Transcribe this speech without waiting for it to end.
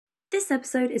This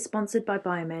episode is sponsored by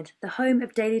Biomed, the home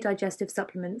of daily digestive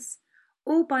supplements.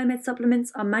 All Biomed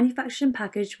supplements are manufactured and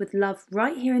packaged with love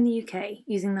right here in the UK,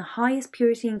 using the highest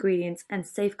purity ingredients and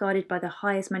safeguarded by the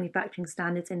highest manufacturing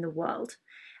standards in the world.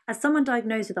 As someone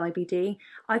diagnosed with IBD,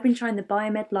 I've been trying the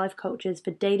Biomed Live Cultures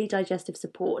for daily digestive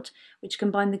support, which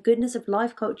combine the goodness of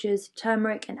live cultures,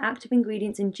 turmeric, and active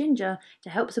ingredients in ginger to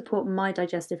help support my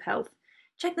digestive health.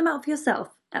 Check them out for yourself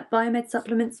at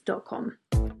biomedsupplements.com.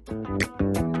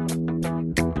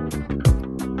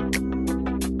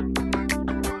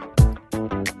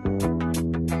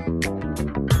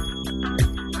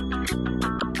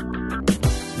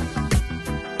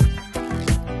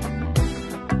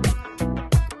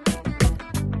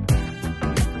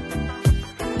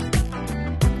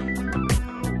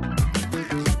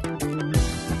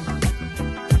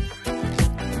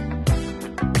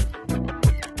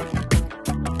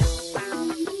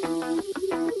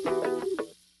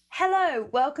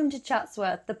 Welcome to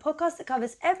Chatsworth, the podcast that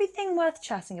covers everything worth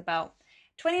chatting about.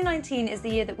 2019 is the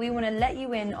year that we want to let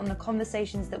you in on the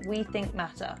conversations that we think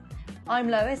matter. I'm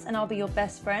Loïs and I'll be your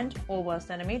best friend, or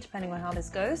worst enemy, depending on how this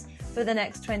goes, for the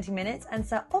next 20 minutes. And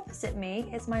sat opposite me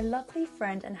is my lovely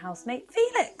friend and housemate,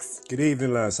 Felix. Good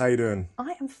evening, Loïs. How you doing?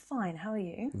 I am fine. How are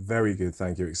you? Very good,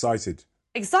 thank you. Excited?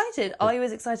 Excited? Are you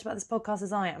as excited about this podcast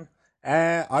as I am?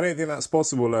 I don't think that's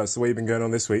possible, Loïs, the way you've been going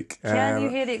on this week. Can you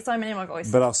hear the excitement in my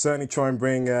voice? But I'll certainly try and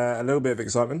bring a little bit of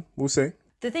excitement. We'll see.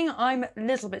 The thing I'm a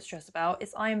little bit stressed about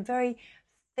is I am very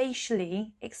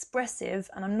facially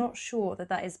expressive, and I'm not sure that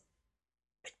that is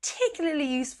particularly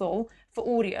useful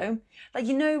for audio. Like,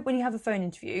 you know, when you have a phone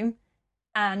interview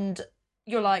and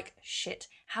you're like, shit,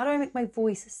 how do I make my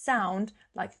voice sound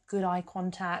like good eye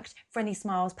contact, friendly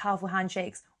smiles, powerful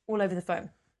handshakes all over the phone?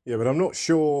 Yeah, but I'm not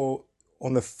sure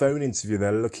on the phone interview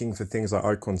they're looking for things like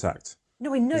eye contact.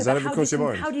 No, I know, Does that ever cross your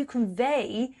mind? How do you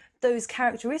convey those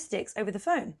characteristics over the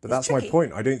phone? But that's tricky. My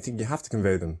point. I don't think you have to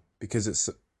convey them because it's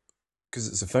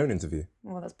a phone interview.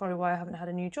 Well, that's probably why I haven't had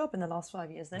a new job in the last 5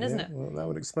 years then, isn't it? Well, that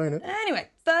would explain it. Anyway,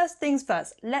 first things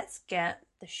first, let's get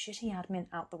the shitty admin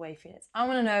out the way, Felix. I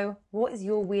want to know, what is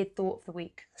your weird thought of the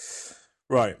week?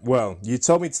 Right, well, you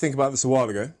told me to think about this a while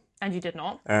ago. And you did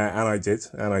not. And I did.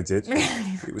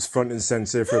 It was front and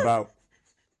centre for about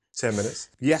 10 minutes.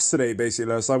 Yesterday,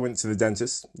 basically, I went to the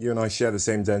dentist. You and I share the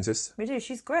same dentist. We do.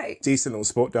 She's great. Decent little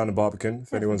spot down in Barbican.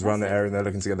 If anyone's around the area and they're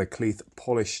looking to get their cleeth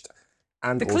polished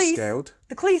or scaled.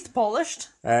 The cleeth polished.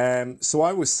 So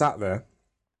I was sat there,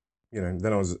 then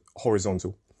I was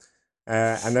horizontal.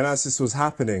 And then as this was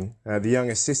happening, the young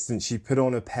assistant, she put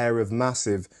on a pair of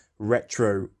massive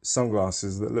retro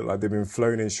sunglasses that looked like they'd been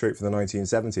flown in straight from the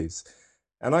 1970s.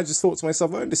 And I just thought to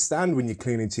myself, I understand when you're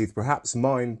cleaning teeth, perhaps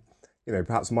my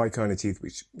kind of teeth,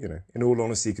 which, in all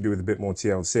honesty, could do with a bit more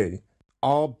TLC.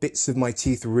 Are bits of my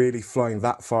teeth really flying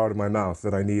that far out of my mouth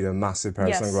that I need a massive pair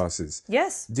of sunglasses?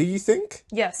 Yes. Do you think?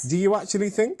 Yes. Do you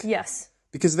actually think? Yes.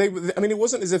 Because it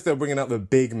wasn't as if they were bringing out the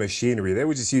big machinery. They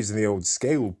were just using the old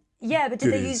scale. Yeah, but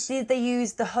did they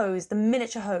use the hose, the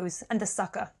miniature hose, and the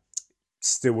sucker?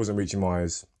 Still wasn't reaching my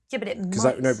eyes. Yeah, but it might.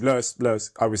 Because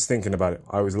Loïs, I was thinking about it.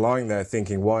 I was lying there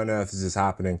thinking, why on earth is this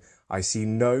happening? I see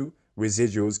no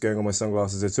residuals going on my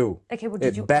sunglasses at all. Okay, well,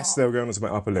 did you best they were going onto my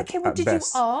upper lip. Okay, well, did you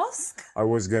ask? I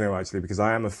was going to, actually, because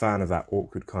I am a fan of that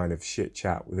awkward kind of shit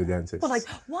chat with a dentist. Well, like,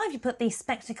 why have you put these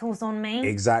spectacles on me?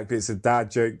 Exactly, it's a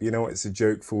dad joke. You know what? It's a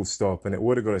joke, full stop, and it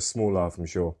would have got a small laugh, I'm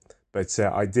sure. But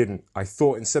I didn't. I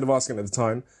thought, instead of asking at the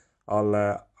time,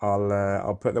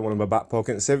 I'll put that one in my back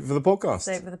pocket and save it for the podcast.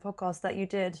 Save it for the podcast, that you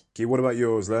did. Okay, what about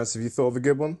yours, Les? Have you thought of a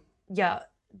good one? Yeah,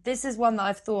 this is one that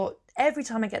I've thought every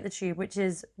time I get the tube, which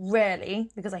is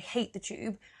rarely, because I hate the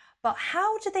tube. But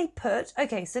how do they put...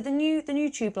 Okay, so the new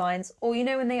tube lines, or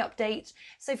when they update...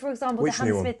 So, for example, Which the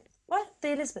new one? Hammersmith... What?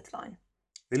 The Elizabeth line.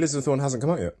 The Elizabeth one hasn't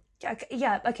come out yet.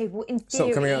 Yeah, okay, well, in theory... It's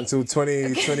not coming out until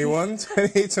 2021,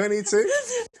 2022?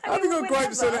 Have you got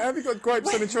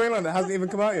gripes on a train line that hasn't even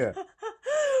come out yet?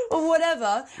 Or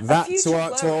whatever. That, to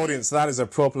our audience, that is a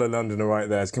proper Londoner right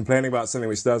there. It's complaining about something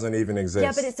which doesn't even exist.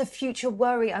 Yeah, but it's a future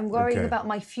worry. I'm worrying about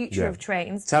my future of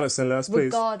trains. Tell us, Les, please.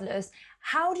 Regardless.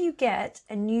 How do you get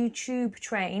a new tube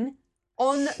train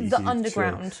on the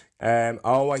underground?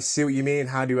 I see what you mean.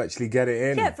 How do you actually get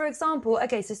it in? Yeah, for example,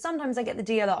 okay, so sometimes I get the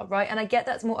DLR, right? And I get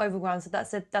that's more overground, so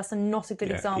that's not a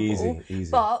good example.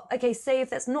 Easy. But, okay, say if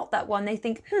that's not that one, they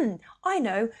think, I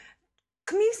know,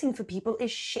 commuting for people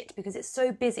is shit because it's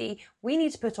so busy. We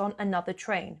need to put on another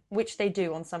train, which they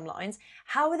do on some lines.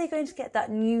 How are they going to get that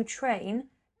new train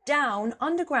down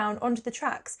underground onto the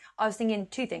tracks? I was thinking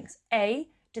two things. A,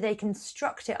 do they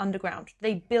construct it underground? Do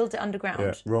they build it underground?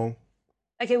 Yeah, wrong.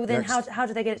 Okay, well then Next. how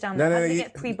do they get it down No, there? no, How no, do they you-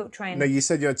 get pre-booked train? No, you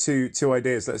said you had two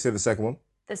ideas. Let's hear the second one.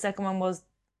 The second one was,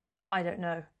 I don't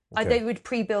know. Okay. They would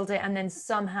pre-build it and then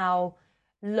somehow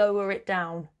lower it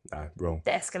down. No, wrong.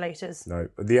 The escalators. No,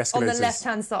 but the escalators. On the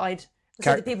left-hand side.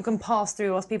 So that people can pass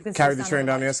through, or people can carry still the stand train on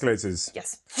down the right. escalators.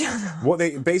 Yes. What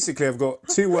they basically, I've got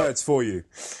 2 words for you.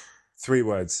 3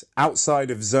 words. Outside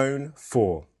of zone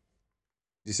 4. Do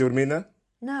you see what I mean there?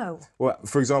 No. Well,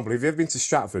 for example, have you ever been to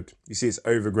Stratford? You see it's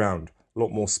overground, a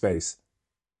lot more space.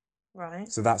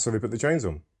 Right. So that's where they put the trains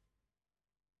on.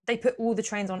 They put all the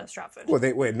trains on at Stratford.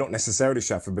 Well, not necessarily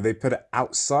Stratford, but they put it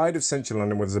outside of central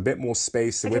London where there's a bit more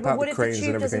space to whip out the cranes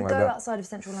and everything like that. What if the tube doesn't go that. outside of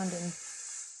central London?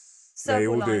 They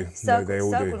all do. No, they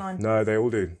all do. Line. No, they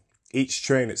all do. Each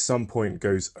train at some point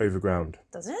goes overground.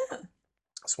 Does it?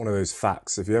 It's one of those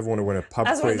facts. If you ever want to win a pub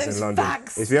That's quiz in London,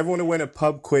 facts. if you ever want to win a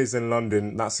pub quiz in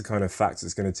London, that's the kind of facts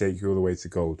that's going to take you all the way to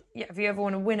gold. Yeah, if you ever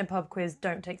want to win a pub quiz,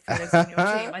 don't take Felix on your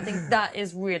team. I think that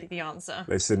is really the answer.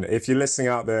 Listen, if you're listening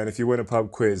out there and if you win a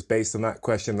pub quiz based on that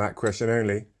question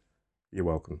only, you're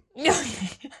welcome.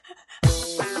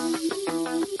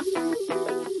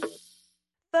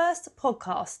 First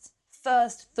podcast,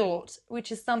 first thought,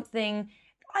 which is something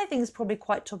I think is probably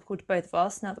quite topical to both of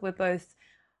us now that we're both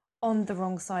on the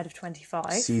wrong side of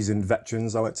 25. Seasoned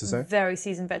veterans, I like to say. Very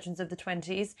seasoned veterans of the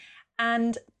 20s.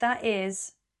 And that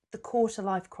is the quarter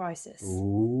life crisis.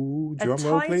 Ooh, a drum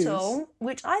roll, please. title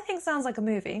which I think sounds like a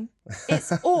movie.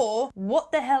 It's or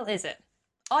what the hell is it?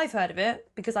 I've heard of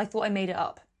it because I thought I made it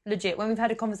up. Legit, when we've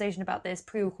had a conversation about this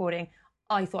pre-recording,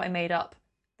 I thought I made up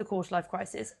the quarter life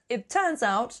crisis. It turns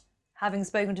out, having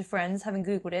spoken to friends, having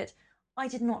Googled it, I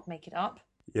did not make it up.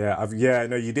 Yeah,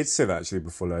 no, you did say that actually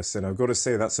before, Loïs, and I've got to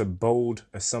say that's a bold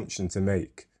assumption to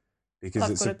make because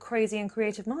I've got a crazy and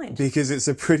creative mind. Because it's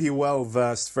a pretty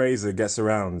well-versed phrase that gets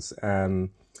around, and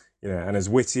as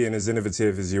witty and as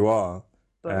innovative as you are,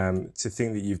 to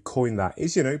think that you've coined that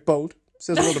is, bold.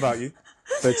 Says a lot about you.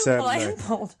 But well, I am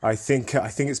bold. I think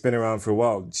it's been around for a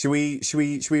while. Should we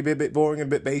be a bit boring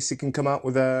and a bit basic and come out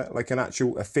with an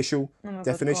actual official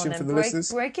definition for the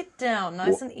listeners? Break it down,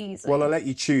 nice and easy. Well, I'll let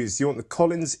you choose. Do you want the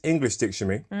Collins English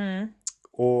Dictionary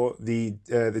or the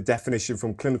definition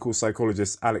from clinical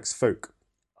psychologist Alex Folk?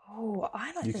 Oh,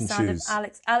 I like You the can sound choose.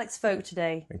 of Alex Folk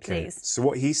today, Okay. please. So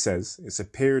what he says, it's a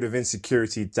period of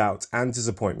insecurity, doubt, and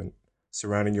disappointment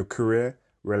surrounding your career,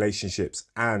 relationships,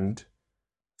 and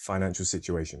financial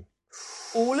situation.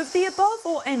 All of the above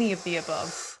or any of the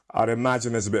above? I'd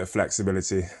imagine there's a bit of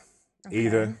flexibility. Okay.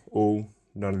 Either, all,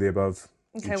 none of the above.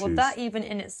 Okay, well, that even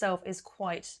in itself is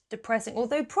quite depressing,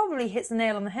 although probably hits the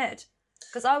nail on the head.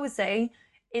 Because I would say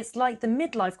it's like the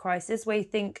midlife crisis where you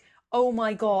think, oh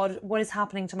my God, what is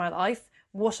happening to my life?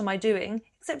 What am I doing?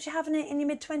 Except you're having it in your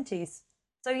mid-20s.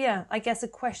 So yeah, I guess a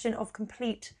question of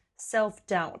complete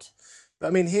self-doubt.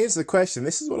 I mean, here's the question.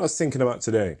 This is what I was thinking about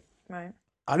today. Right.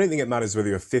 I don't think it matters whether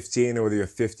you're 15 or whether you're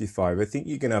 55. I think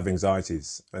you can have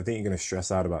anxieties. I think you're going to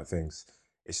stress out about things.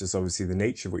 It's just obviously the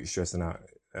nature of what you're stressing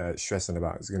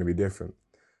about is going to be different.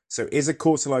 So is a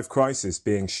quarter life crisis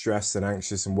being stressed and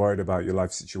anxious and worried about your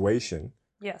life situation?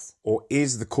 Yes. Or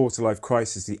is the quarter life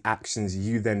crisis the actions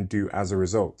you then do as a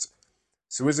result?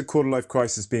 So is a quarter life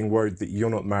crisis being worried that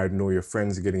you're not married and all your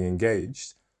friends are getting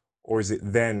engaged? Or is it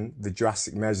then the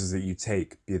drastic measures that you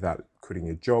take, be that quitting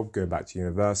your job, going back to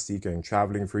university, going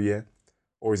travelling for a year?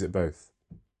 Or is it both?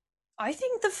 I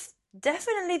think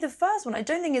definitely the first one. I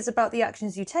don't think it's about the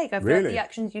actions you take. I feel like the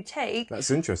actions you take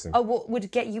That's interesting. are what would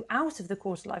get you out of the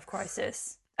quarter life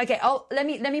crisis. Okay, let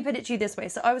me put it to you this way.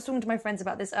 So I was talking to my friends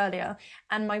about this earlier,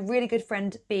 and my really good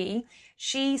friend B,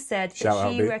 she said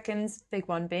that she reckons, big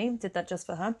one B, did that just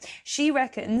for her. She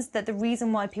reckons that the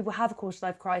reason why people have a quarter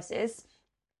life crisis,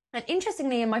 and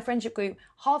interestingly in my friendship group,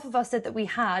 half of us said that we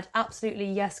had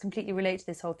absolutely, yes, completely relate to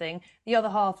this whole thing. The other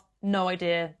half, no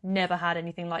idea, never had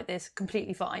anything like this,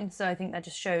 completely fine. So I think that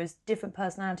just shows different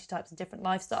personality types and different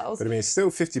lifestyles. But I mean, it's still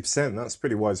 50%. That's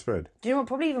pretty widespread. Do you know what?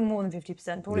 Probably even more than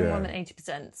 50%, probably more than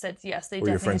 80% said yes, they definitely have gone through this. All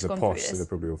your friends are posh, so they're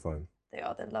probably all fine. They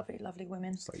are, they're lovely, lovely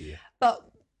women. It's like you. But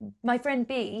my friend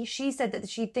B, she said that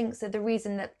she thinks that the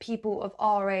reason that people of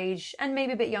our age, and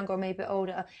maybe a bit younger or maybe a bit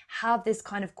older, have this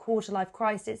kind of quarter life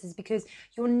crisis is because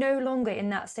you're no longer in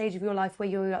that stage of your life where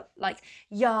you're like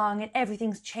young and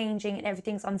everything's changing and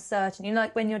everything's uncertain. You know,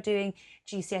 like when you're doing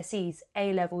GCSEs,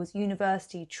 A-levels,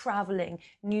 university, travelling,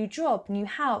 new job, new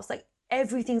house, like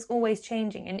everything's always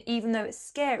changing. And even though it's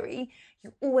scary,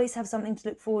 you always have something to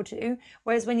look forward to.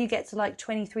 Whereas when you get to like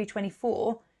 23,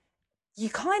 24, you're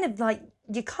kind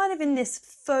of in this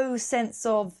faux sense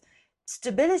of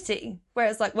stability where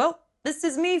it's like, well, this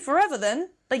is me forever then.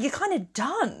 Like you're kind of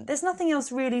done. There's nothing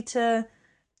else really to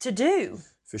do.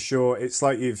 For sure. It's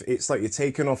like you're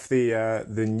taken off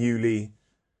the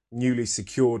newly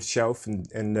secured shelf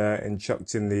and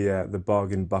chucked in the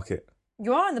bargain bucket.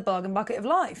 You are in the bargain bucket of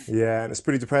life. Yeah, and it's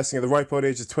pretty depressing at the ripe old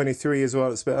age of 23 as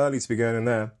well. It's a bit early to be going in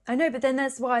there. I know, but then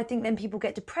that's why I think then people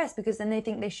get depressed, because then they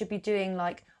think they should be doing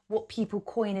like what people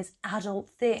coin as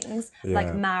adult things,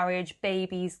 like marriage,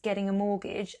 babies, getting a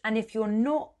mortgage. And if you're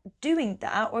not doing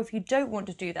that, or if you don't want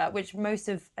to do that, which most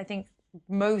of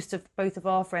both of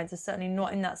our friends are certainly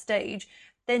not in that stage,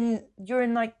 then you're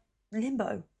in like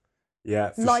limbo.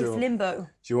 Yeah, for life sure. Limbo.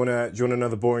 Do you want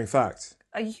another boring fact?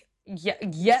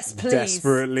 Yes, please.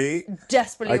 Desperately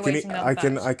awaiting that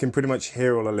fact. I can pretty much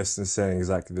hear all our listeners saying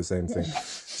exactly the same thing.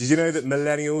 Did you know that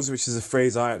millennials, which is a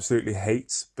phrase I absolutely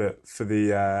hate, but for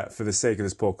the sake of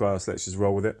this podcast, let's just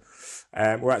roll with it.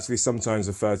 We're actually sometimes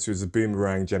referred to as the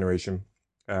boomerang generation,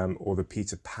 or the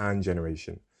Peter Pan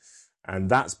generation, and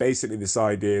that's basically this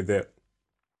idea that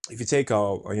if you take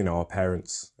our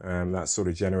parents, that sort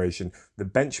of generation, the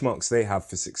benchmarks they have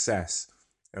for success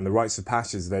and the rites of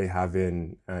passage they have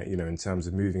in terms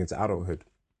of moving into adulthood,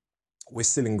 we're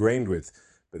still ingrained with.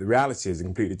 But the reality is a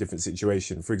completely different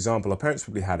situation. For example, our parents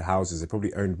probably had houses. They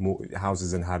probably owned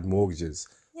houses and had mortgages.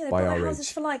 Yeah, they by bought our houses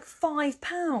age. for like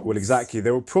 £5. Well, exactly.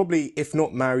 They were probably, if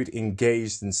not married,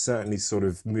 engaged, and certainly sort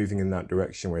of moving in that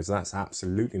direction, whereas that's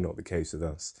absolutely not the case with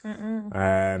us.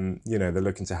 They're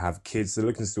looking to have kids. They're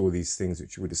looking to do all these things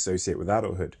which you would associate with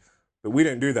adulthood. But we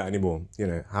don't do that anymore.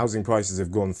 Housing prices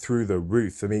have gone through the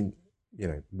roof. I mean,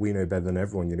 we know better than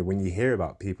everyone. When you hear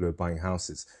about people who are buying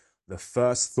houses, the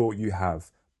first thought you have,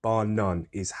 bar none,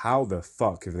 is how the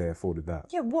fuck have they afforded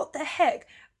that? Yeah, what the heck?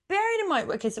 Bearing in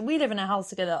mind, okay, so we live in a house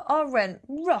together. Our rent,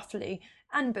 roughly,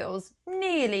 and bills,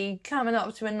 nearly coming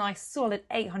up to a nice solid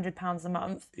 £800 a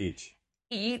month. Each.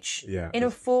 Yeah. In a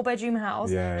 4-bedroom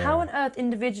house. Yeah. How on earth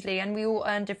individually, and we all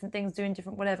earn different things, doing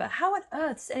different whatever, how on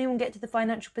earth does anyone get to the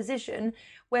financial position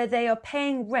where they are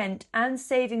paying rent and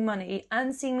saving money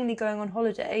and seemingly going on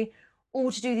holiday, all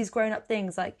to do these grown-up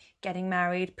things like getting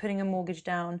married, putting a mortgage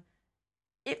down?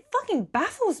 It fucking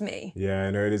baffles me.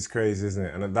 Yeah, no, it is crazy, isn't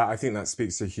it? And I think that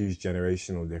speaks to a huge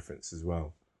generational difference as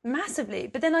well. Massively.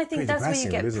 But then I think that's when you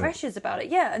get pressures about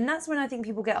it. Yeah, and that's when I think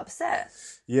people get upset.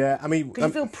 Yeah, I mean... Because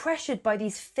you feel pressured by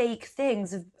these fake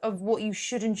things of what you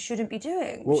should and shouldn't be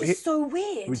doing, which is so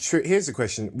weird. Here's a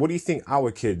question. What do you think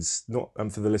our kids, not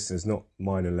for the listeners, not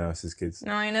mine and Loïs's kids...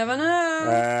 No, you never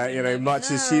know. Much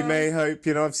as she may hope,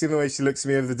 I've seen the way she looks at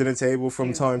me over the dinner table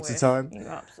from time to time. You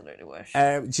absolutely wish.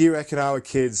 Do you reckon our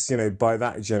kids, by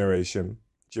that generation,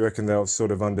 do you reckon they'll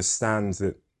sort of understand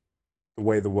that the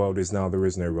way the world is now, there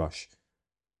is no rush?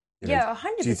 Yeah,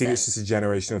 100%. Do you think it's just a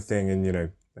generational thing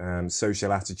and,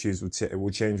 social attitudes will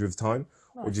change with time?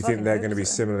 Or do you think they're going to be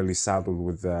similarly saddled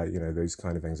with, those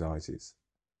kind of anxieties?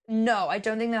 No, I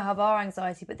don't think they'll have our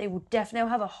anxiety, but they will definitely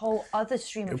have a whole other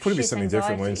stream of It'll probably be something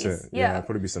different, won't it? Yeah, it'll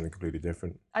probably be something completely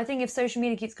different. I think if social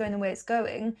media keeps going the way it's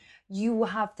going, you will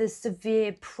have the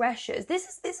severe pressures.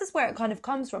 This is where it kind of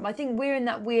comes from. I think we're in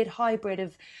that weird hybrid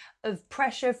of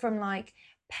pressure from like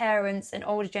parents and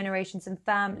older generations and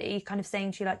family kind of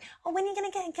saying to you like, oh, when are you going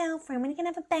to get a girlfriend? When are you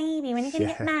going to have a baby? When are you going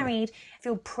to get married? I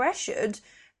feel pressured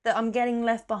that I'm getting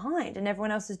left behind and everyone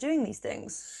else is doing these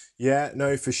things. Yeah,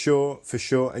 no, for sure.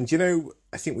 And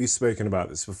I think we've spoken about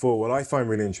this before. What I find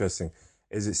really interesting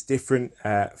is it's different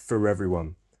for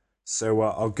everyone. So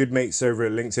our good mates over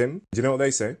at LinkedIn, do you know what they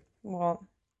say? What?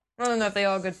 I don't know if they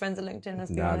are good friends at LinkedIn,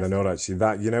 let's be honest. No, they're not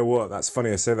actually. You know what? That's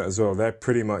funny I say that as well. They're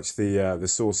pretty much the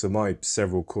source of my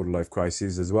several quarter-life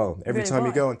crises as well. Every time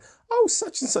you go on, oh,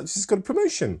 such and such has got a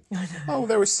promotion. Oh,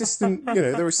 their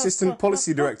assistant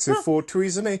policy director for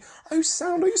Theresa May. Oh,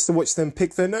 sound. I used to watch them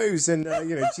pick their nose in,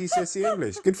 GCSE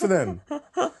English. Good for them.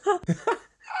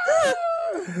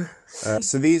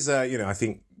 So these are, I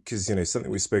think, because,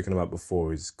 something we've spoken about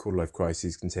before is quarter-life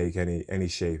crises can take any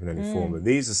shape and any form. But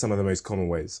these are some of the most common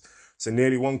ways. So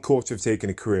nearly 1/4 have taken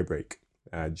a career break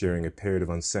during a period of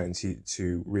uncertainty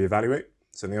to reevaluate,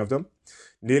 something I've done.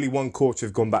 Nearly 1/4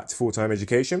 have gone back to full-time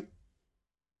education.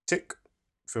 Tick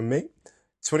from me.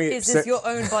 28%. Is this your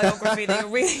own biography that you're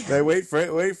reading? No, wait for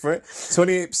it.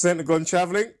 28% have gone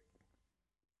travelling.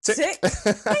 Tick. Ding,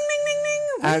 ding, ding,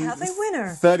 ding. We have a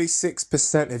winner.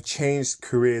 36% have changed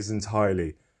careers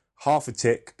entirely. Half a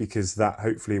tick, because that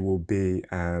hopefully will be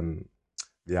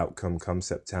the outcome come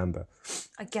September.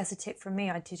 I guess a tick from me.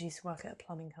 I did used to work at a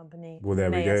plumbing company. Well, there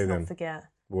we go then. Not forget.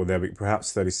 Well,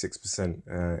 perhaps 36%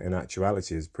 in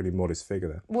actuality is a pretty modest figure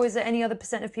there. Well, is there any other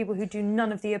percent of people who do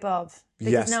none of the above?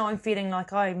 Because now I'm feeling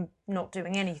like I'm not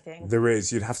doing anything. There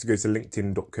is. You'd have to go to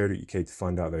linkedin.co.uk to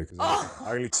find out, though, because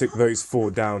I only took those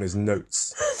 4 down as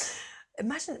notes.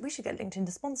 Imagine, we should get LinkedIn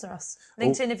to sponsor us.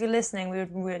 LinkedIn, if you're listening, we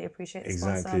would really appreciate the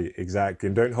sponsor. Exactly.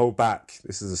 And don't hold back.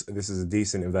 This is a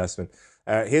decent investment.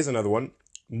 Here's another one.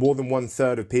 More than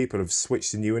 1/3 of people have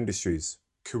switched to new industries.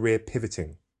 Career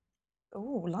pivoting.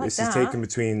 Oh, like this that. is taken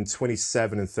between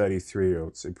 27 and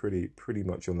 33-year-olds, so pretty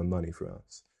much on the money for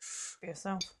us. For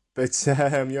yourself. But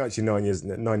you're actually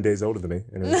 9 days older than me.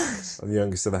 You know, I'm the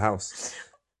youngest of the house.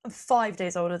 I'm 5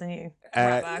 days older than you.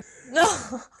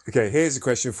 No. Okay, here's a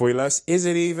question for you, Les. Is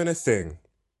it even a thing?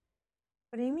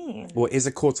 What do you mean? Well, is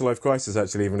a quarter-life crisis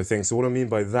actually even a thing? So what I mean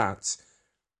by that,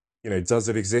 does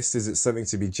it exist? Is it something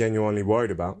to be genuinely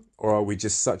worried about? Or are we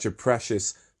just such a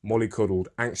precious, mollycoddled,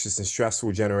 anxious and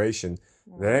stressful generation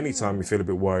that anytime we feel a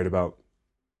bit worried about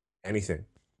anything,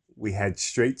 we head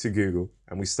straight to Google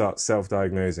and we start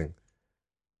self-diagnosing.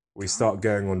 We start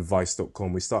going on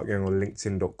Vice.com. We start going on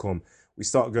LinkedIn.com. We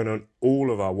start going on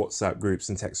all of our WhatsApp groups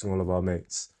and texting all of our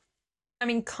mates. I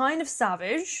mean, kind of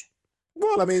savage.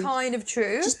 Well, I mean... kind of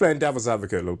true. Just playing devil's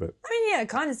advocate a little bit. I mean, yeah,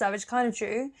 kind of savage, kind of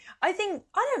true. I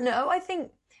don't know, I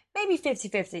think maybe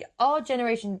 50-50. Our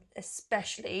generation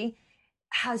especially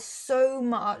has so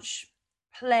much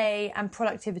play and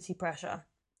productivity pressure.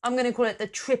 I'm going to call it the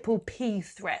triple P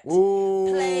threat.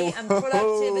 Ooh. Play and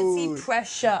productivity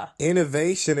pressure.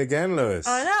 Innovation again, Loïs.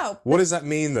 I know. What does that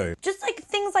mean, though? Just like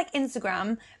things like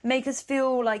Instagram make us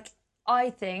feel like, I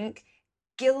think,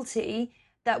 guilty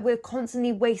that we're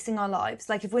constantly wasting our lives.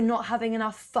 Like if we're not having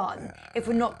enough fun, if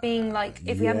we're not being like,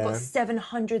 if we haven't got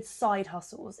 700 side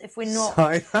hustles, if we're not,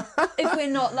 if we're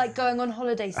not like going on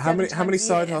holiday. How many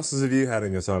side hustles have you had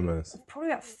in your time, Loïs? Probably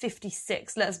about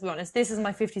 56. Let's be honest. This is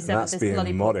my 57th. That's this being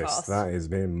bloody modest. podcast. That is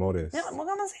being modest. No, what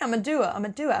am I saying? I'm a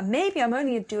doer. Maybe I'm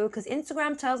only a doer because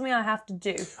Instagram tells me I have to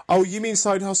do. Oh, you mean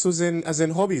side hustles as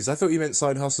in hobbies? I thought you meant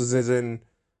side hustles as in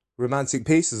romantic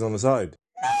pieces on the side.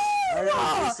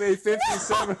 I say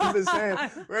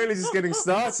 57%. We're only just getting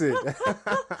started.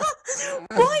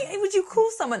 Why would you call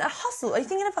someone a hustle? Are you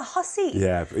thinking of a hussy?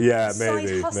 Yeah,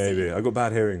 maybe. I got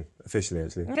bad hearing, officially,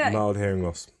 actually. Okay. Mild hearing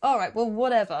loss. All right, well,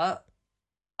 whatever.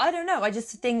 I don't know. I just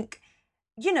think,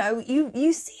 you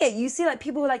see it. You see, like,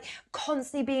 people like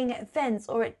constantly being at events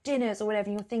or at dinners or whatever,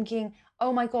 and you're thinking,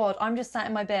 oh my God, I'm just sat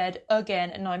in my bed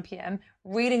again at 9 p.m,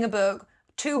 reading a book,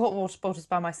 2 hot water bottles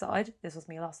by my side. This was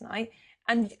me last night.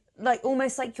 And like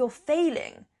almost like you're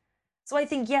failing. So I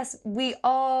think, yes, we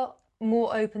are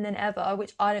more open than ever,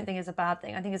 which I don't think is a bad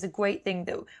thing. I think it's a great thing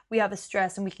that we have a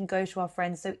stress and we can go to our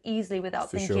friends so easily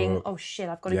without thinking, oh shit,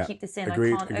 I've got to keep this in.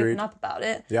 Agreed. I can't open up about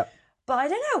it. Yeah. But I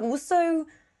don't know. Also, I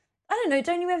don't know.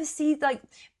 Don't you ever see like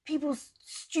people's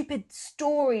stupid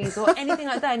stories or anything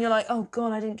like that? And you're like, oh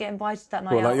God, I didn't get invited that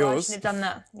night out. Like I shouldn't have done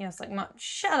that. It's like,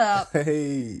 shut up.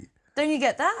 Hey. Don't you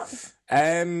get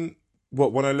that?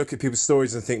 What, when I look at people's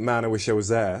stories and think, man, I wish I was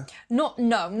there? Not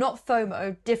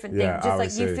FOMO, different thing. Just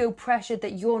like you feel pressured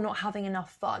that you're not having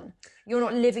enough fun. You're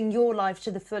not living your life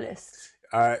to the fullest.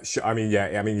 I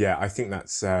think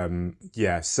that's,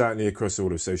 certainly across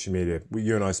all of social media.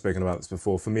 You and I have spoken about this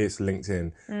before. For me, it's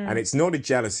LinkedIn. And it's not a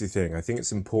jealousy thing. I think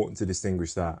it's important to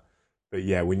distinguish that. But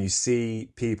yeah, when you see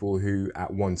people who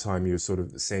at one time you're sort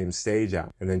of the same stage at,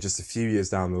 and then just a few years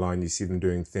down the line, you see them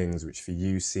doing things which for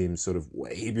you seem sort of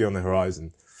way beyond the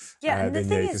horizon. Yeah, and the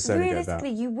thing is, realistically,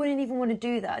 you wouldn't even want to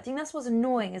do that. I think that's what's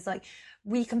annoying is like,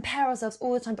 we compare ourselves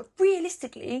all the time, but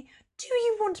realistically, do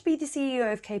you want to be the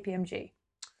CEO of KPMG?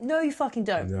 No, you fucking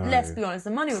don't. No, let's be honest. The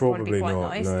money would probably be quite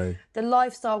nice. No. The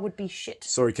lifestyle would be shit.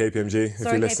 Sorry, KPMG, if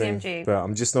you're listening. KPMG. But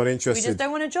I'm just not interested. We just don't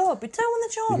want a job. We don't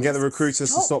want the job. You can get the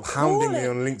recruiters to stop hounding me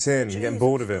on LinkedIn. I'm getting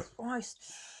bored of it. Christ.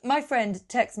 My friend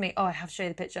texted me. Oh, I have to show you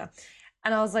the picture.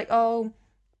 And I was like, oh,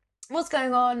 what's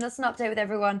going on? That's an update with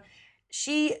everyone.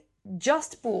 She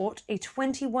just bought a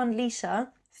 21-litre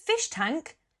fish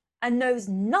tank and knows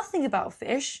nothing about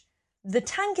fish. The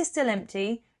tank is still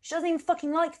empty. She doesn't even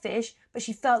fucking like fish, but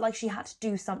she felt like she had to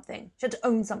do something. She had to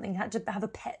own something, had to have a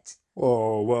pet.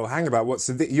 Oh, well, hang about.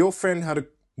 Your friend had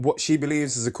what she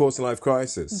believes is a quarter-life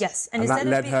crisis? Yes. And that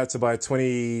led her to buy a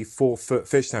 24-foot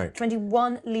fish tank?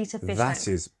 21-litre fish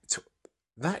tank.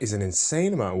 That is an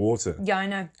insane amount of water. Yeah, I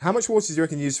know. How much water do you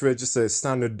reckon you use for just a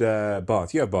standard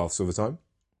bath? You have baths all the time?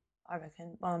 I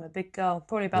reckon, well, I'm a big girl,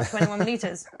 probably about 21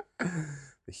 litres.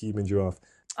 The human giraffe.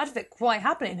 I'd fit quite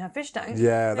happily in her fish tank.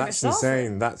 Yeah, that's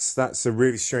insane. That's a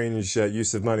really strange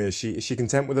use of money. Is she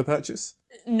content with the purchase?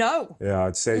 No. Yeah,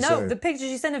 I'd say so. No, the picture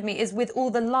she sent of me is with all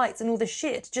the lights and all the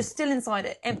shit just still inside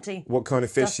it, empty. What kind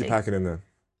of fish are you packing in there?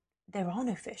 There are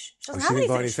no fish. She Oh, doesn't she have didn't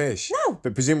buy any any fish. fish? No.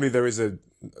 But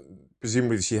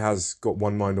presumably she has got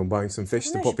one mind on buying some fish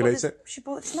to populate it? She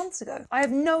bought this months ago. I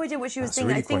have no idea what she was That's thinking.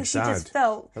 really I think quite she just sad.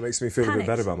 felt That makes me feel a bit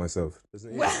better about myself,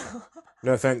 doesn't it? Well,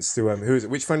 No offence to, who is it?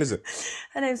 Which friend is it?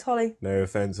 her name's Holly. No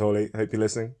offence, Holly. Hope you're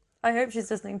listening. I hope she's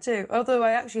listening too. Although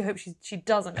I actually hope she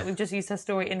doesn't. That we've just used her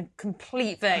story in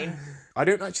complete vain. I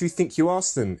don't actually think you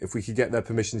asked them if we could get their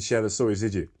permission to share the stories,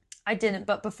 did you? I didn't,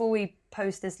 but before we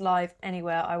post this live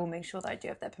anywhere, I will make sure that I do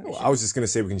have their permission. Well, I was just going to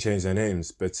say we can change their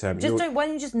names, but... why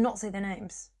don't you just not say their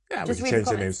names? Yeah, just we can change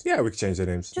their names. Yeah, we can change their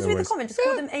names. Just read the comment. Just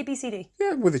call them A, B, C, D.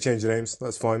 Yeah, with the change of names.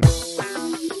 That's fine.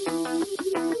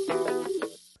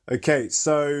 Okay,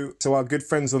 so our good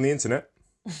friends on the internet,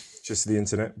 just the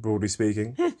internet, broadly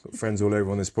speaking, got friends all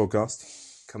over on this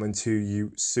podcast, coming to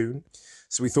you soon.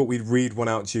 So we thought we'd read one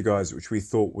out to you guys, which we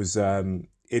thought was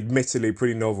admittedly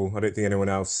pretty novel. I don't think anyone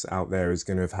else out there is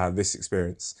going to have had this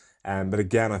experience. But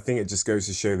again, I think it just goes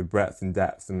to show the breadth and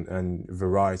depth and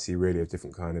variety, really, of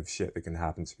different kind of shit that can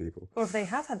happen to people. Or if they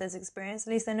have had this experience,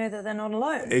 at least they know that they're not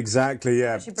alone. Exactly,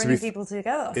 yeah. Actually bringing people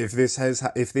together. If this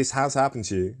has happened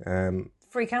to you,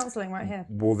 free counselling right here.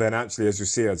 Well, then actually, as you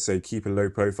see, I'd say keep a low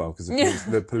profile because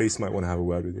the police might want to have a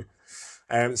word with you.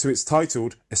 So it's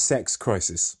titled A Sex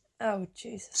Crisis. Oh,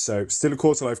 Jesus. So still a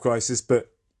quarter-life crisis,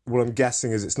 but what I'm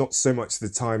guessing is it's not so much the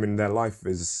time in their life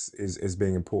is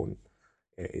being important.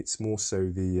 It's more so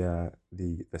the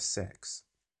sex.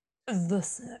 The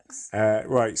sex.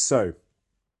 Right, so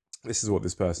this is what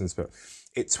this person's put.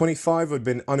 At 25, I'd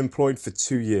been unemployed for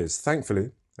 2 years.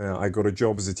 Thankfully, I got a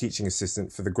job as a teaching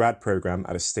assistant for the grad program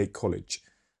at a state college.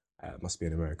 It must be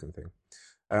an American thing.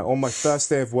 On my first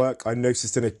day of work, I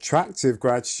noticed an attractive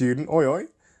grad student,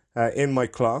 in my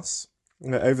class.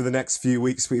 Over the next few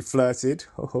weeks, we flirted.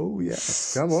 Oh,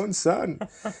 yes, come on, son.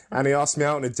 And he asked me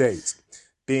out on a date.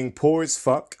 Being poor as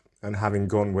fuck and having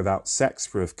gone without sex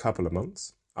for a couple of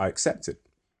months, I accepted.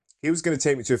 He was going to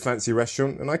take me to a fancy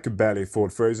restaurant and I could barely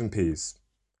afford frozen peas.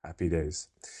 Happy days.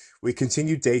 We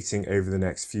continued dating over the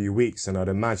next few weeks, and I'd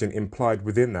imagine implied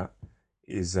within that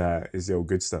is the old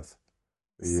good stuff.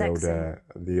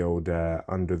 The old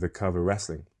under the cover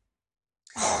wrestling.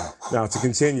 Now to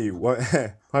continue,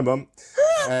 hi mum.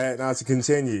 Now to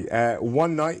continue,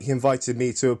 one night he invited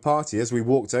me to a party. As we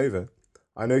walked over,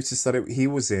 I noticed that he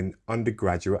was in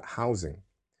undergraduate housing.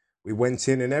 We went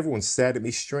in and everyone stared at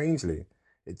me strangely.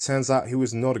 It turns out he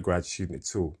was not a grad student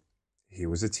at all. He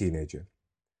was a teenager.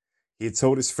 He had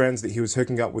told his friends that he was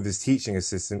hooking up with his teaching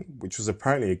assistant, which was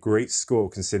apparently a great score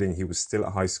considering he was still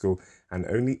at high school and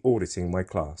only auditing my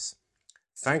class.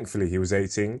 Thankfully, he was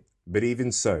 18, but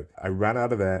even so, I ran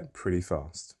out of there pretty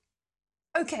fast.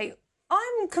 Okay,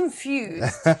 I'm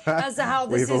confused as to how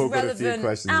this is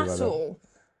relevant at all.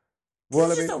 Well,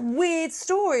 this is just a weird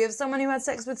story of someone who had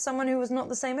sex with someone who was not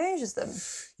the same age as them.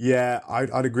 Yeah,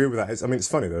 I'd agree with that. It's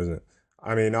funny though, isn't it?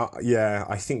 I mean,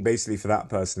 I think basically for that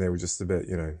person, they were just a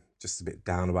bit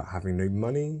down about having no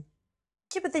money.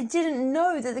 Yeah, but they didn't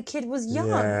know that the kid was young.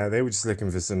 Yeah, they were just looking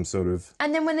for some sort of...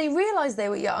 And then when they realised they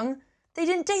were young, they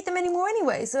didn't date them anymore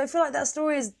anyway. So I feel like that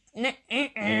story is...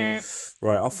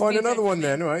 Right, I'll find another one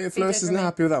then, right? If Loïs isn't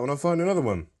happy with that one, I'll find another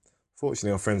one.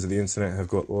 Fortunately, our friends at the internet have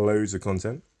got loads of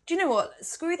content. Do you know what?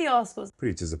 Screw the articles.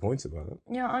 Pretty disappointed about it.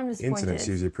 Yeah, I'm disappointed. Internet's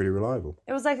usually pretty reliable.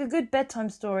 It was like a good bedtime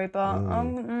story, but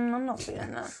I'm not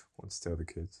feeling that. What to tell the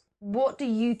kids? What do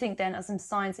you think then are some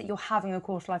signs that you're having a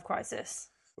quarter-life crisis?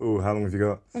 Oh, how long have you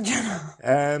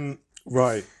got?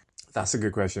 Right, that's a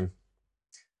good question.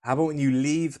 How about when you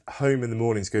leave home in the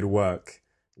morning to go to work,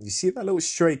 and you see that little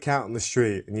stray cat on the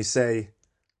street, and you say,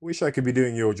 wish I could be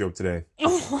doing your job today,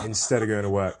 instead of going to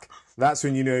work. That's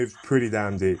when you know it's pretty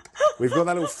damn deep. We've got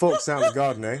that little fox out in the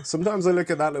garden, eh? Sometimes I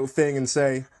look at that little thing and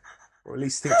say, or at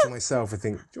least think to myself, I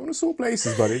think, do you want to swap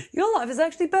places, buddy? Your life is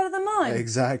actually better than mine.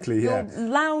 Exactly, yeah. Your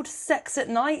loud sex at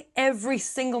night, every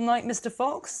single night, Mr.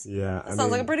 Fox. Yeah. That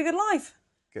sounds like a pretty good life.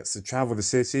 Gets to travel the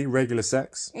city, regular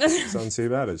sex. Sounds too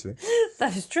bad, actually.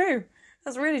 That is true.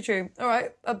 That's really true. All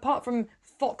right, apart from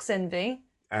fox envy,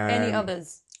 any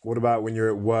others? What about when you're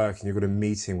at work and you've got a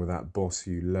meeting with that boss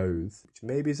who you loathe, which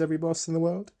maybe is every boss in the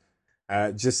world?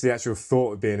 Just the actual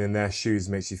thought of being in their shoes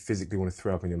makes you physically want to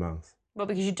throw up in your mouth. Well,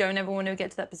 because you don't ever want to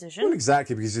get to that position? Well,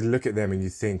 exactly, because you look at them and you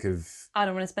think of... I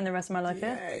don't want to spend the rest of my life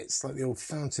here. Yeah, it's like the old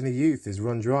fountain of youth is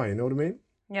run dry, you know what I mean?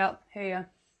 Yep, hear ya.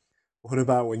 What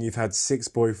about when you've had 6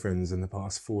 boyfriends in the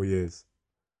past 4 years?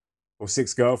 Or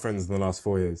 6 girlfriends in the last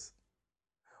 4 years?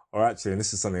 Or actually, and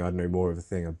this is something I'd know more of a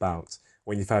thing about,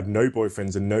 when you've had no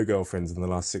boyfriends and no girlfriends in the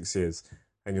last 6 years,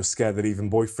 and you're scared that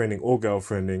even boyfriending or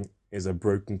girlfriending is a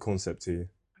broken concept to you.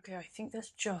 Okay, I think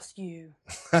that's just you.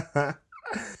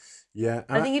 Yeah.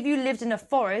 I think if you lived in a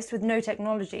forest with no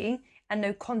technology and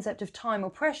no concept of time or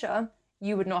pressure,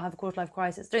 you would not have a quarter-life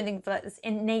crisis. Don't think that it's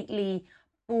innately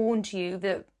born to you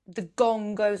that the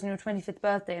gong goes on your 25th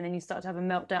birthday and then you start to have a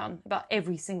meltdown about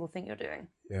every single thing you're doing.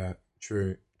 Yeah,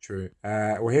 true.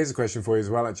 Well, here's a question for you as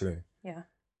well, actually. Yeah.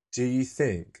 Do you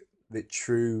think that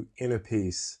true inner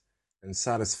peace and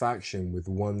satisfaction with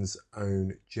one's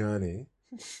own journey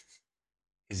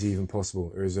is even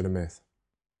possible, or is it a myth?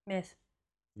 Myth.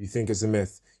 You think it's a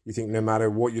myth? You think no matter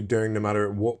what you're doing, no matter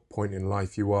at what point in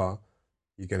life you are,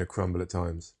 you're going to crumble at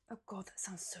times? Oh, God, that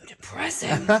sounds so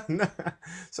depressing. No,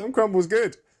 some crumble's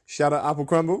good. Shout out Apple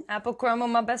Crumble. Apple crumble,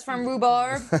 my best friend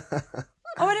rhubarb.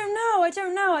 Oh, I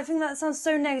don't know. I think that sounds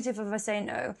so negative if I say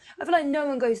no. I feel like no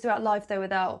one goes throughout life, though,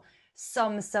 without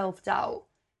some self-doubt.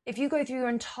 If you go through your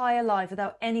entire life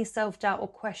without any self-doubt or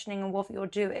questioning of what you're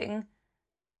doing,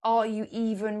 are you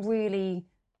even really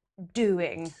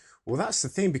doing? Well, that's the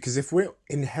thing, because if we're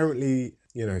inherently,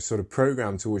 sort of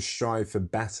programmed to always strive for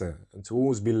better and to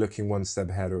always be looking one step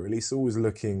ahead, or at least always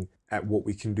looking at what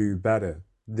we can do better,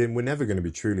 then we're never going to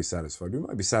be truly satisfied. We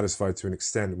might be satisfied to an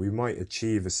extent. We might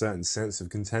achieve a certain sense of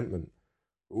contentment.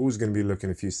 We're always going to be looking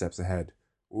a few steps ahead.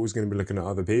 We're always going to be looking at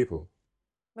other people.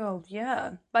 Well,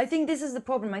 yeah. But I think this is the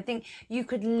problem. I think you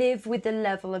could live with the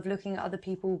level of looking at other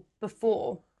people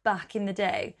before, back in the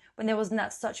day, when there wasn't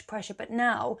that such pressure. But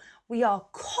now we are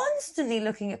constantly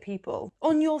looking at people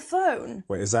on your phone.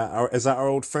 Wait, is that our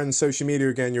old friend social media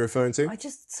again you're referring to?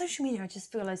 Social media, I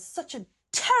just feel like such a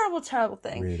terrible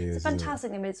thing. Really it's is, a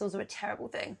fantastic thing, but it's also a terrible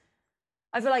thing.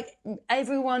 I feel like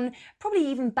everyone, probably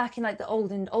even back in like the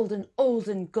olden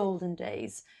golden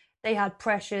days, they had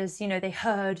pressures, they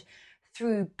heard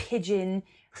through pigeon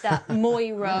that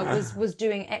Moira was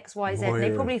doing XYZ. And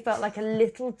they probably felt like a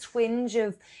little twinge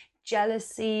of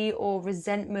jealousy or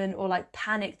resentment or like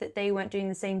panic that they weren't doing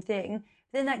the same thing.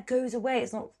 Then that goes away.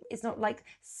 It's not like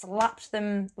slapped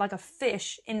them like a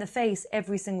fish in the face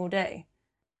every single day.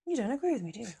 You don't agree with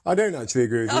me, do you? I don't actually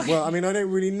agree with you. Well, I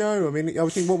don't really know. I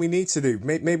think what we need to do,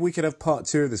 maybe we could have part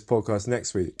 2 of this podcast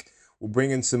next week. We'll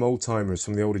bring in some old timers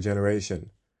from the older generation.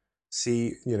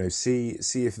 See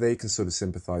if they can sort of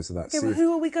sympathise with that. Okay, well,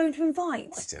 who are we going to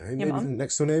invite? I don't know, maybe the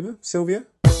next door neighbour, Sylvia?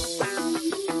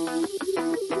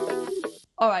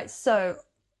 All right, so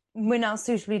we're now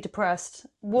suitably depressed.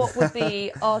 What would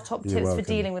be our top tips for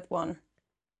dealing with one?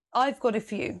 I've got a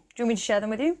few. Do you want me to share them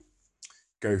with you?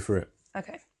 Go for it.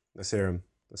 Okay. Let's hear them.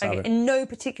 Okay, in no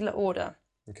particular order.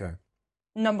 Okay.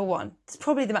 Number 1. This is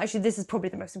probably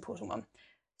the most important one.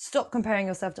 Stop comparing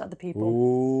yourself to other people.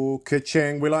 Ooh,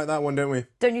 ka-ching. We like that one, don't we?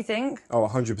 Don't you think? Oh,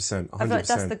 100%. I feel like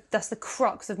that's the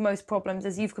crux of most problems,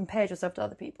 is you've compared yourself to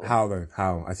other people. How, though?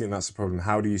 How? I think that's the problem.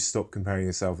 How do you stop comparing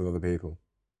yourself with other people?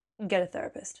 Get a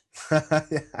therapist. Yeah.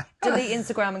 Delete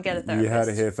Instagram and get a therapist. You heard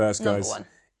it here first, guys. Number 1.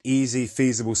 Easy,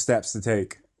 feasible steps to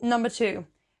take. Number 2.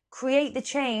 Create the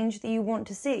change that you want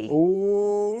to see.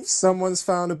 Oh, someone's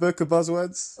found a book of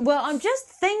buzzwords. Well, I'm just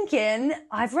thinking,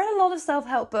 I've read a lot of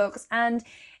self-help books, and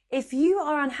if you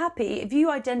are unhappy, if you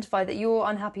identify that you're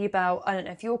unhappy about, I don't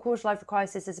know, if your quarter-life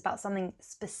crisis is about something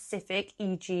specific,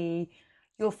 e.g.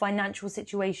 your financial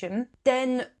situation,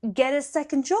 then get a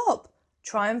second job.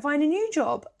 Try and find a new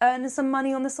job. Earn some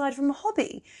money on the side from a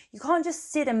hobby. You can't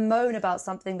just sit and moan about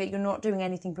something that you're not doing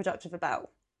anything productive about.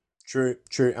 True.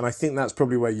 And I think that's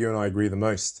probably where you and I agree the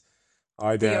most.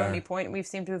 The only point we've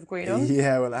seemed to have agreed on.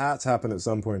 Yeah, well, it had to happen at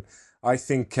some point. I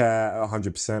think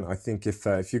 100%. I think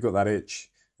if you've got that itch,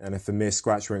 and if a mere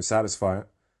scratch won't satisfy it,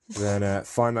 then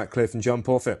find that cliff and jump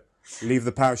off it. Leave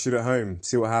the parachute at home.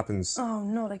 See what happens. Oh,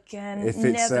 not again. If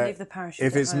Never leave the parachute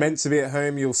If it's home. meant to be at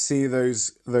home, you'll see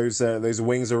those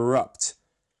wings erupt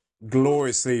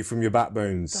gloriously from your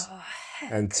backbones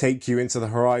and take you into the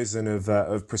horizon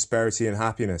of prosperity and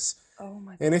happiness. Oh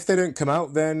my God. And if they don't come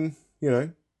out, then,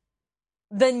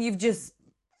 Then you've just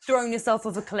thrown yourself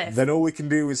off a cliff. Then all we can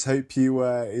do is hope you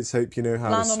know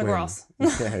how Land to swim. on the grass.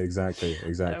 Yeah, exactly.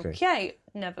 Okay,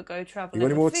 never go travelling. You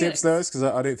got any more with Felix. tips, Loïs? Because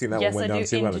I don't think that one went down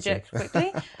too well. Yes, I do interject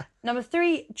quickly. Number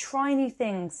 3, try new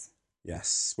things.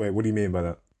 Yes. Wait, what do you mean by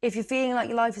that? If you're feeling like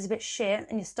your life is a bit shit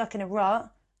and you're stuck in a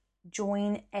rut,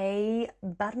 join a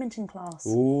badminton class.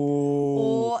 Ooh.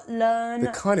 Or learn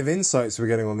The kind of insights we're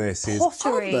getting on this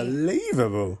pottery. is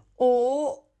unbelievable.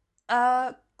 Or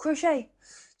crochet.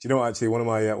 Do you know what, actually, one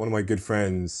of my good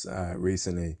friends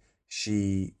recently,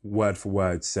 she word for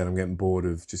word said, I'm getting bored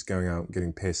of just going out,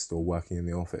 getting pissed or working in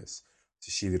the office.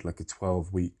 So she did like a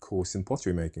 12-week course in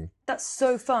pottery making. That's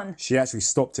so fun. She actually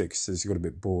stopped it because she got a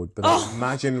bit bored. But I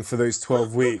imagine for those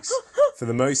 12 weeks, for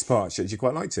the most part, she actually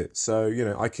quite liked it.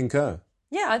 So, I concur.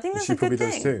 Yeah, I think that's a She probably good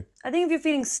does thing. too. I think if you're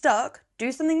feeling stuck,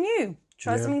 do something new.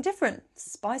 Try something different.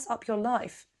 Spice up your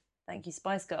life. Thank you,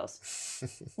 Spice Girls.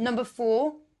 Number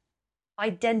 4,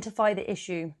 identify the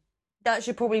issue. That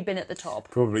should probably have been at the top.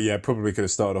 Probably could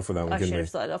have started off with that one, I should have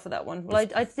started off with that one. Well,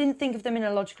 I didn't think of them in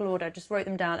a logical order. I just wrote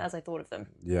them down as I thought of them.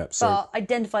 Yeah. But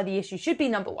identify the issue should be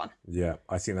number 1. Yeah,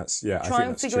 I think that's, Try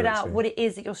and figure it out, what it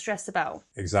is that you're stressed about.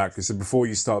 Exactly. So before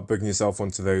you start booking yourself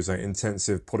onto those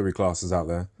intensive pottery classes out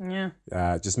there,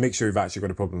 just make sure you've actually got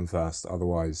a problem first.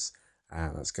 Otherwise,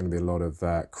 that's going to be a lot of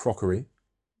crockery.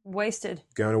 Wasted.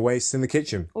 Going to waste in the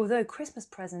kitchen. Although Christmas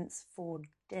presents for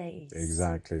days.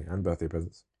 Exactly. And birthday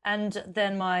presents. And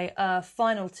then my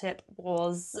final tip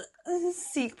was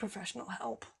seek professional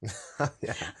help.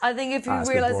 I think if you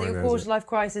realise that your quarter-life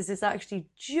crisis is actually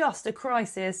just a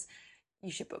crisis,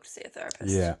 you should book to see a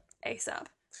therapist ASAP.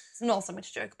 It's not something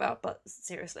to joke about, but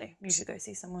seriously, you should go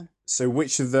see someone. So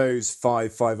which of those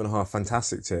 5.5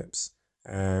 fantastic tips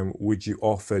would you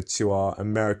offer to our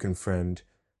American friend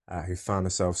who found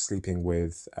herself sleeping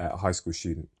with a high school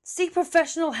student? Seek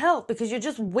professional help because you're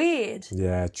just weird.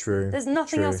 Yeah, true. There's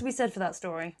nothing else to be said for that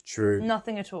story. True.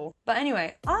 Nothing at all. But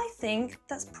anyway, I think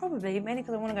that's probably, mainly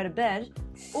because I want to go to bed,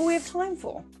 all we have time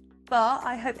for. But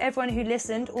I hope everyone who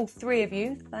listened, all 3 of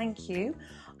you, thank you.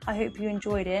 I hope you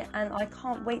enjoyed it, and I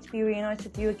can't wait to be reunited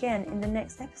with you again in the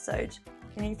next episode.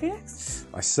 Can you, Felix?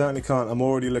 I certainly can't. I'm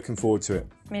already looking forward to it.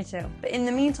 Me too. But in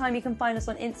the meantime, you can find us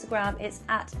on Instagram. It's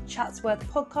at chatsworth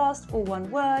podcast, all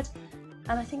one word.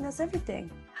 And I think that's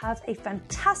everything. Have a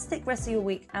fantastic rest of your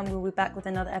week, and we'll be back with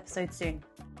another episode soon.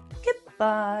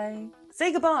 Goodbye.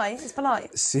 Say goodbye. It's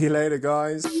polite. See you later,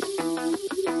 guys.